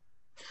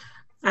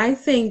 I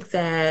think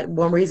that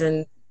one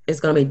reason it's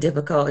going to be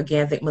difficult,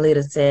 again, I think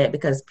Melita said,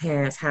 because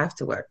parents have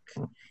to work.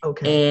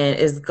 And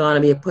it's going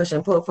to be a push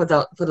and pull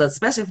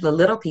especially for the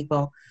little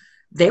people.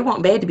 They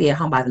won't be able to be at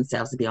home by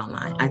themselves to be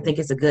online. I think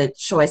it's a good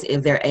choice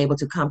if they're able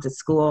to come to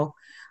school.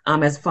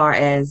 As far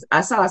as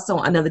I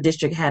saw another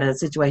district had a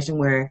situation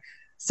where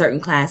certain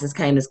classes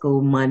came to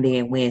school Monday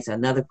and Wednesday.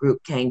 Another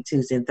group came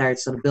Tuesday and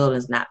Thursday, so the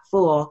building's not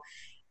full.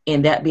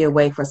 And that'd be a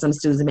way for some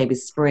students to maybe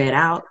spread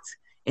out.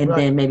 And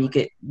then maybe you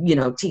could,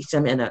 teach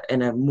them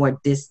in a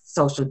more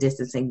social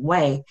distancing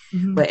way.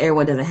 But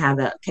everyone doesn't have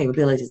the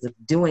capabilities of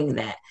doing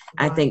that.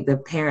 I think the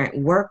parent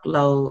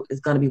workload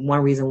is going to be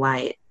one reason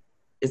why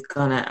it's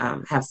going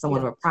to have somewhat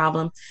of a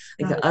problem.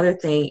 The other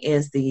thing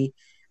is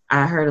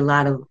I heard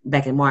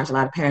back in March, a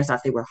lot of parents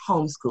thought they were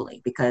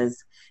homeschooling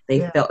because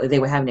they felt that they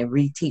were having to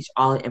reteach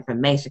all the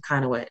information,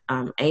 kind of what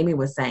Amy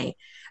was saying.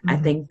 I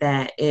think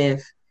that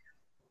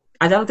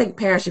I don't think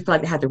parents should feel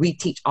like they have to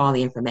reteach all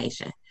the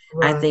information.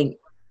 I think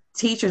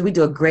teachers, we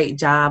do a great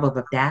job of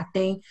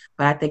adapting,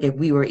 but I think if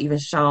we were even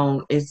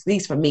shown, at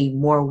least for me,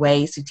 more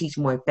ways to teach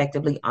more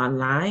effectively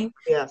online,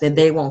 then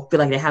they won't feel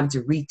like they're having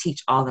to reteach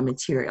all the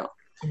material.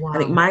 I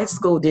think my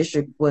school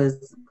district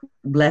was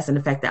blessed in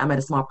the fact that I'm at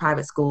a small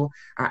private school.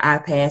 Our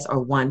iPads are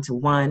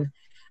 1-to-1.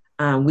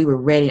 We were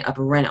ready up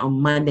and running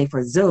on Monday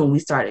for Zoom. We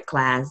started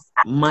class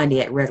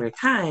Monday at regular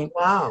time.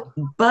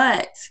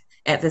 But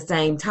at the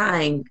same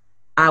time,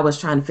 I was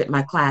trying to fit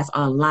my class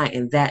online,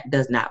 and that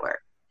does not work.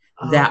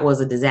 That was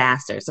a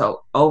disaster.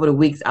 So over the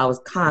weeks, I was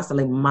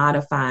constantly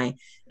modifying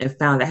and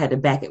found I had to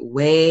back it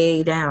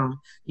way down.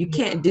 You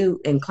can't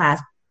do in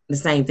class the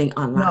same thing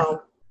online.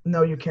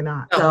 No, you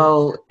cannot.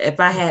 So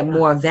if I had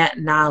more of that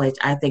knowledge,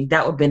 I think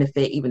that would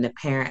benefit even the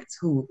parents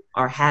who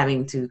are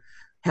having to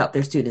help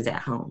their students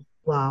at home.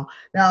 Wow.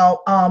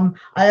 Now,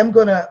 I am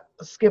going to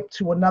skip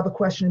to another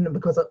question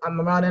because I'm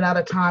running out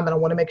of time and I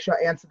want to make sure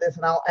I answer this,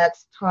 and I'll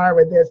ask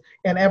Tyra this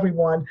and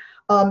everyone.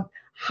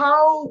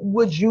 How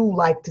would you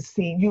like to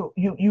see,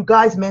 you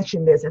guys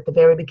mentioned this at the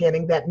very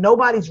beginning, that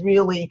nobody's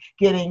really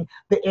getting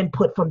the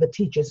input from the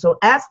teachers. So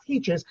as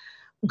teachers,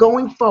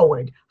 going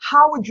forward,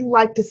 how would you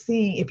like to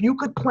see, if you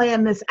could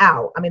plan this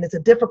out? I mean, it's a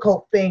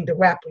difficult thing to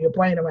wrap your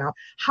brain around.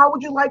 How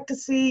would you like to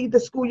see the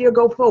school year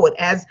go forward?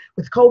 As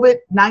with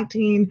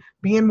COVID-19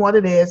 being what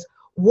it is,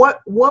 what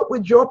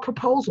would your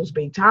proposals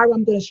be? Tyra,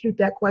 I'm going to shoot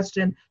that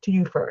question to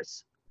you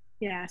first.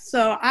 Yeah,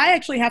 so I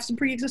actually have some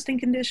pre-existing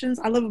conditions.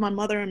 I live with my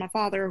mother and my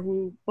father,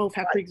 who both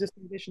have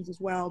pre-existing conditions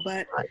as well.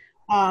 But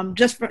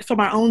just for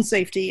my own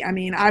safety, I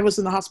mean, I was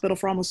in the hospital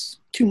for almost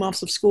 2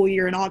 months of school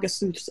year in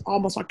August through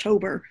almost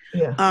October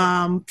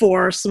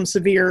for some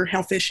severe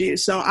health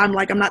issues. So I'm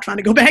not trying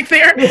to go back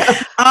there.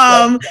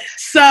 And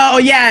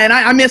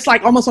I missed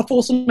almost a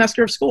full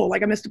semester of school. I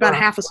missed about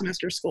half a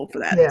semester of school for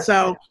that.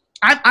 So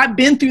I've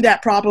been through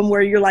that problem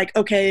where you're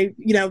okay,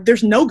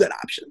 there's no good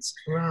options.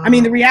 I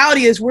mean, the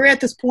reality is we're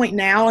at this point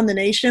now in the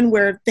nation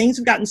where things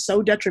have gotten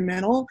so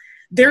detrimental.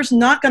 There's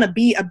not going to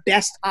be a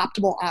best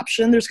optimal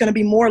option. There's going to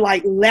be more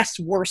less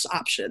worse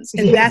options.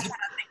 And that's what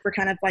I think we're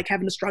kind of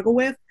having to struggle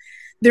with.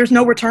 There's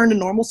no return to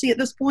normalcy at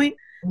this point.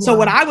 So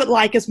what I would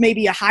like is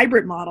maybe a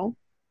hybrid model.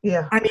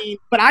 Yeah. I mean,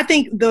 but I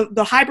think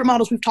the hybrid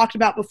models we've talked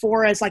about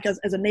before as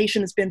a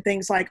nation has been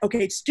things like,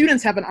 okay,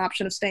 students have an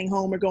option of staying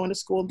home or going to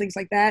school and things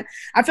like that.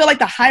 I feel like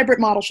the hybrid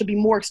model should be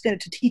more extended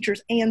to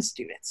teachers and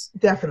students.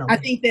 Definitely. I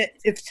think that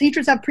if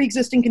teachers have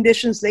pre-existing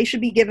conditions, they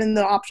should be given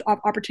the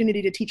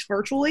opportunity to teach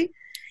virtually.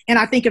 And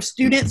I think if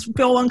students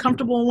feel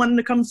uncomfortable wanting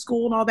to come to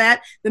school and all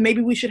that, then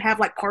maybe we should have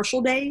like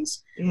partial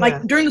days. Yeah.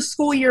 Like during the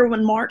school year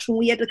in March, when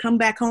we had to come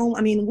back home,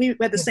 I mean, we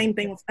had the same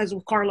thing as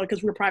with Carla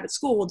because we were private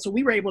school. And so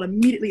we were able to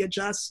immediately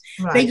adjust.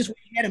 Right. They just went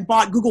ahead and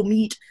bought Google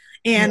Meet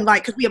and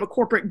because we have a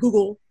corporate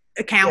Google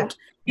account.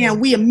 Yeah. And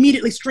we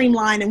immediately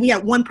streamlined, and we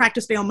had one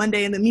practice day on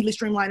Monday and then immediately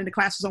streamlined into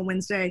classes on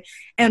Wednesday.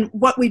 And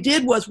what we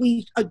did was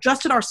we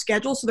adjusted our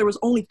schedule. So there was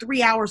only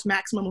 3 hours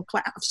maximum of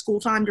school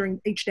time during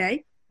each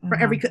day for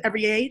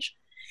every age.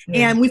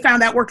 Yeah. And we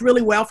found that worked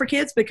really well for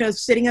kids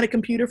because sitting at a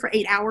computer for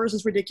 8 hours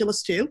is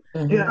ridiculous too.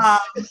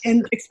 Mm-hmm.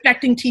 And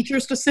expecting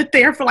teachers to sit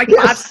there for like 5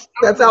 hours.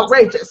 That's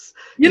outrageous.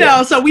 You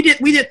know, so we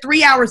did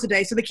 3 hours a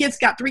day. So the kids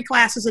got 3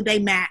 classes a day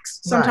max.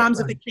 Sometimes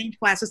if they change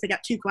classes, they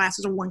got 2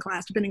 classes or 1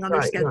 class, depending on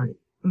their schedule. Right.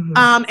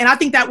 Mm-hmm. And I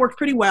think that worked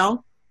pretty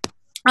well.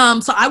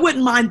 So I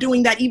wouldn't mind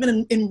doing that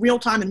even in real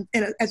time and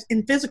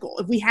in physical.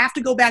 If we have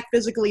to go back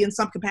physically in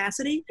some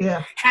capacity,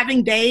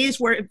 having days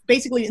where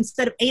basically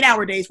instead of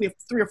 8-hour days, we have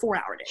 3 or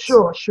 4-hour days.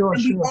 Sure.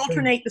 And we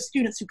alternate the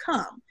students who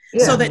come.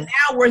 Yeah. So that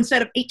now we're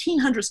instead of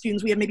 1,800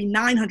 students, we have maybe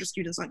 900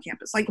 students on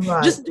campus. Like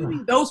just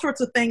doing those sorts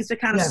of things to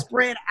kind of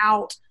spread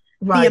out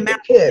the amount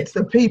of kids,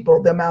 the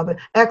people, the amount of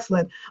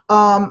excellent.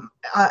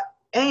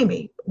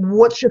 Amy,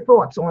 what's your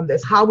thoughts on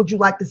this? How would you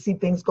like to see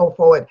things go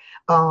forward?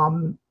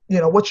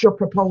 What's your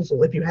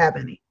proposal, if you have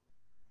any?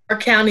 Our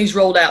county's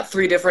rolled out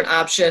 3 different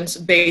options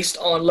based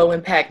on low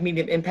impact,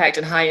 medium impact,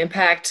 and high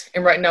impact.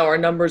 And right now our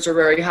numbers are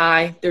very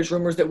high. There's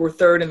rumors that we're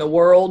 3rd in the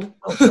world.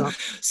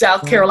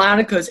 South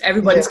Carolina, because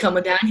everybody's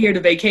coming down here to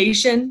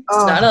vacation.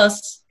 It's not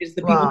us. It's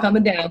the people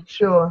coming down.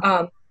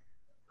 Sure.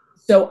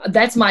 So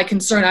that's my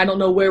concern. I don't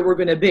know where we're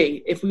going to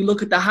be. If we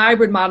look at the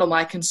hybrid model,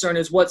 my concern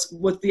is what's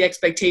the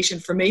expectation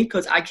for me,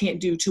 because I can't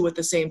do 2 at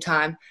the same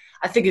time.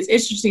 I think it's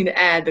interesting to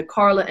add that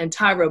Carla and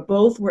Tyra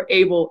both were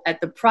able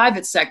at the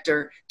private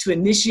sector to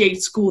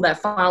initiate school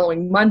that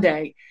following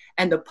Monday,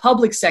 and the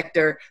public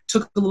sector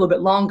took a little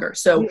bit longer.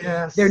 So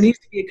there needs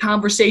to be a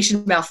conversation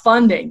about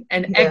funding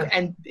and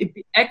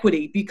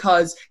equity,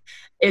 because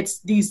it's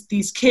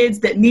these kids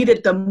that need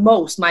it the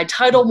most. My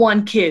Title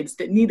I kids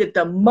that need it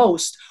the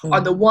most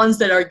are the ones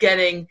that are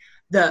getting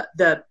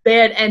the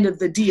bad end of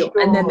the deal.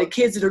 Sure. And then the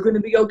kids that are going to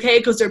be okay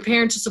because their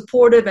parents are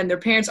supportive and their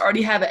parents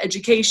already have an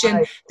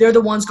education, they're the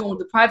ones going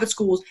to private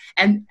schools.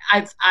 And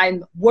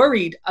I'm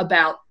worried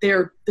about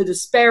the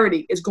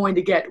disparity is going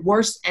to get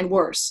worse and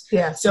worse.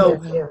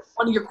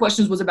 One of your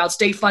questions was about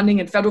state funding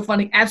and federal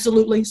funding.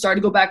 Absolutely. Sorry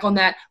to go back on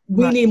that.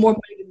 We need more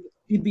money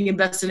to be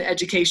invested in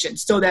education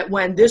so that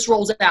when this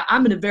rolls out,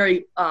 I'm in a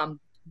very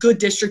good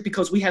district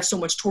because we have so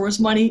much tourist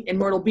money in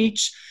Myrtle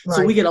Beach.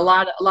 So we get a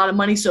lot of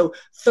money. So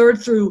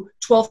 3rd through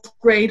 12th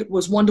grade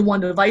was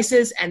 1-to-1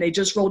 devices, and they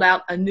just rolled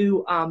out a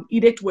new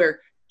edict where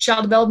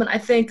child development, I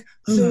think,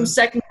 through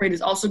 2nd grade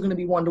is also going to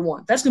be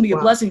 1-to-1. That's going to be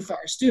a blessing for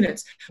our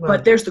students.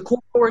 But there's the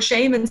corridor of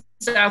shame in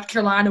South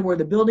Carolina where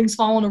the building's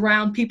falling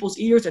around people's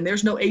ears and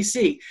there's no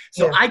AC.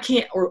 So I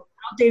can't, or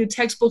outdated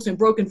textbooks and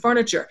broken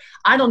furniture.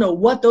 I don't know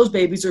what those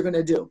babies are going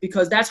to do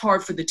because that's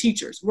hard for the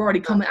teachers. We're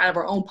already coming out of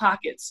our own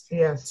pockets.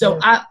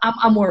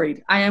 I'm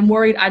worried. I am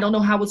worried. I don't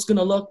know how it's going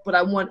to look, but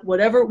I want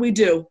whatever we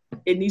do,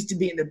 it needs to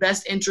be in the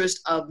best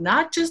interest of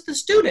not just the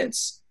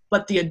students,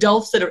 but the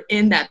adults that are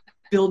in that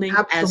building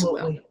as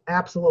well.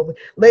 Absolutely.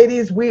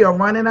 Ladies, we are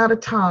running out of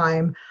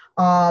time.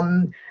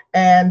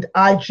 And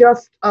I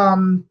just,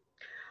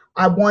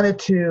 I wanted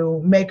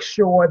to make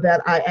sure that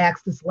I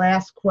asked this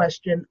last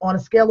question. On a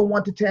scale of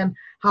 1 to 10,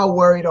 how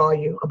worried are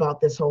you about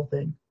this whole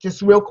thing?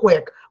 Just real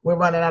quick, we're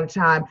running out of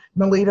time.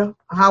 Melita,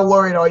 how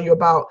worried are you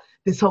about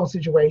this whole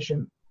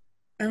situation?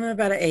 I'm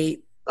about an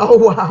 8. Oh,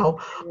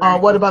 wow.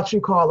 What about you,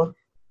 Carla?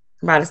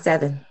 About a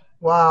 7.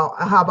 Wow.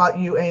 How about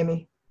you,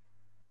 Amy?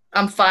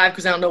 I'm 5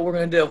 because I don't know what we're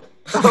going to do.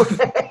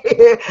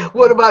 Okay.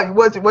 What about you?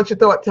 What's your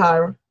thought,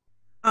 Tyra?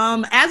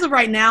 As of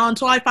right now,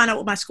 until I find out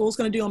what my school's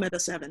going to do, I'm at a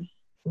 7.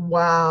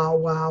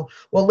 Wow.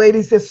 Well,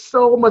 ladies, there's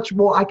so much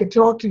more I can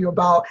talk to you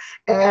about.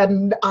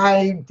 And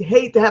I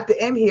hate to have to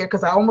end here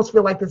because I almost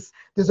feel like this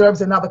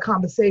deserves another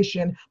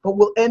conversation, but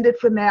we'll end it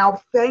for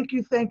now. Thank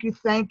you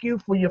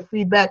for your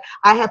feedback.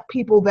 I have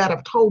people that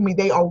have told me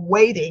they are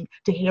waiting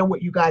to hear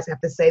what you guys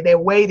have to say. They're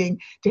waiting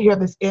to hear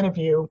this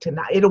interview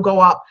tonight. It'll go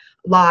up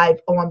live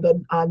on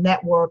the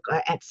network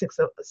at 6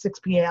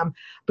 p.m.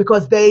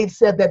 because they've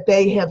said that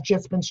they have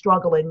just been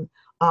struggling.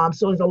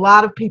 So there's a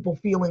lot of people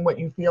feeling what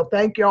you feel.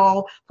 Thank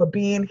y'all for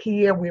being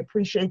here. We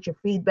appreciate your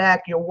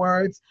feedback, your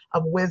words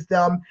of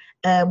wisdom,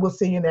 and we'll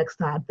see you next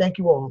time. Thank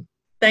you all.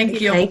 Thank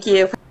you. Thank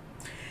you.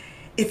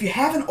 If you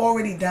haven't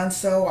already done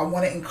so, I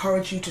want to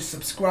encourage you to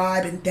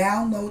subscribe and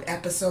download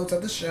episodes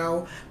of the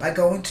show by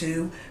going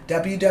to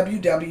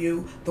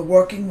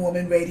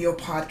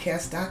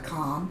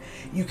www.theworkingwomanradiopodcast.com.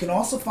 You can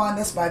also find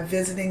us by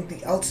visiting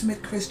the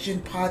Ultimate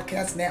Christian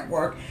Podcast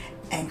Network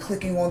and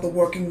clicking on the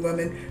Working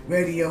Women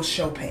Radio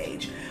show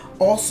page.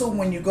 Also,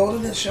 when you go to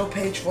the show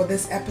page for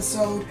this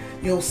episode,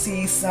 you'll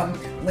see some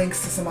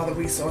links to some other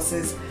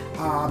resources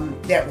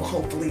that will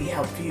hopefully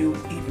help you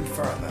even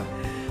further.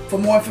 For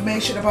more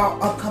information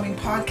about upcoming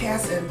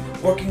podcasts and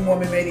Working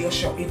Woman Radio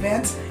Show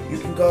events, you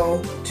can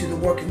go to the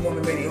Working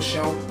Woman Radio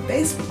Show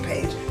Facebook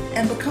page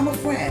and become a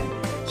friend.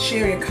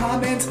 Share your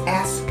comments,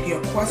 ask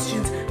your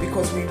questions,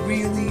 because we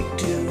really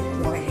do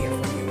want to hear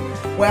from you.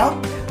 Well,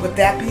 with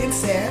that being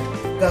said,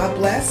 God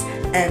bless,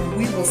 and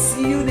we will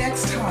see you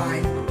next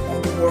time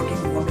on the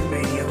Working Woman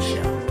Radio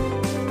Show.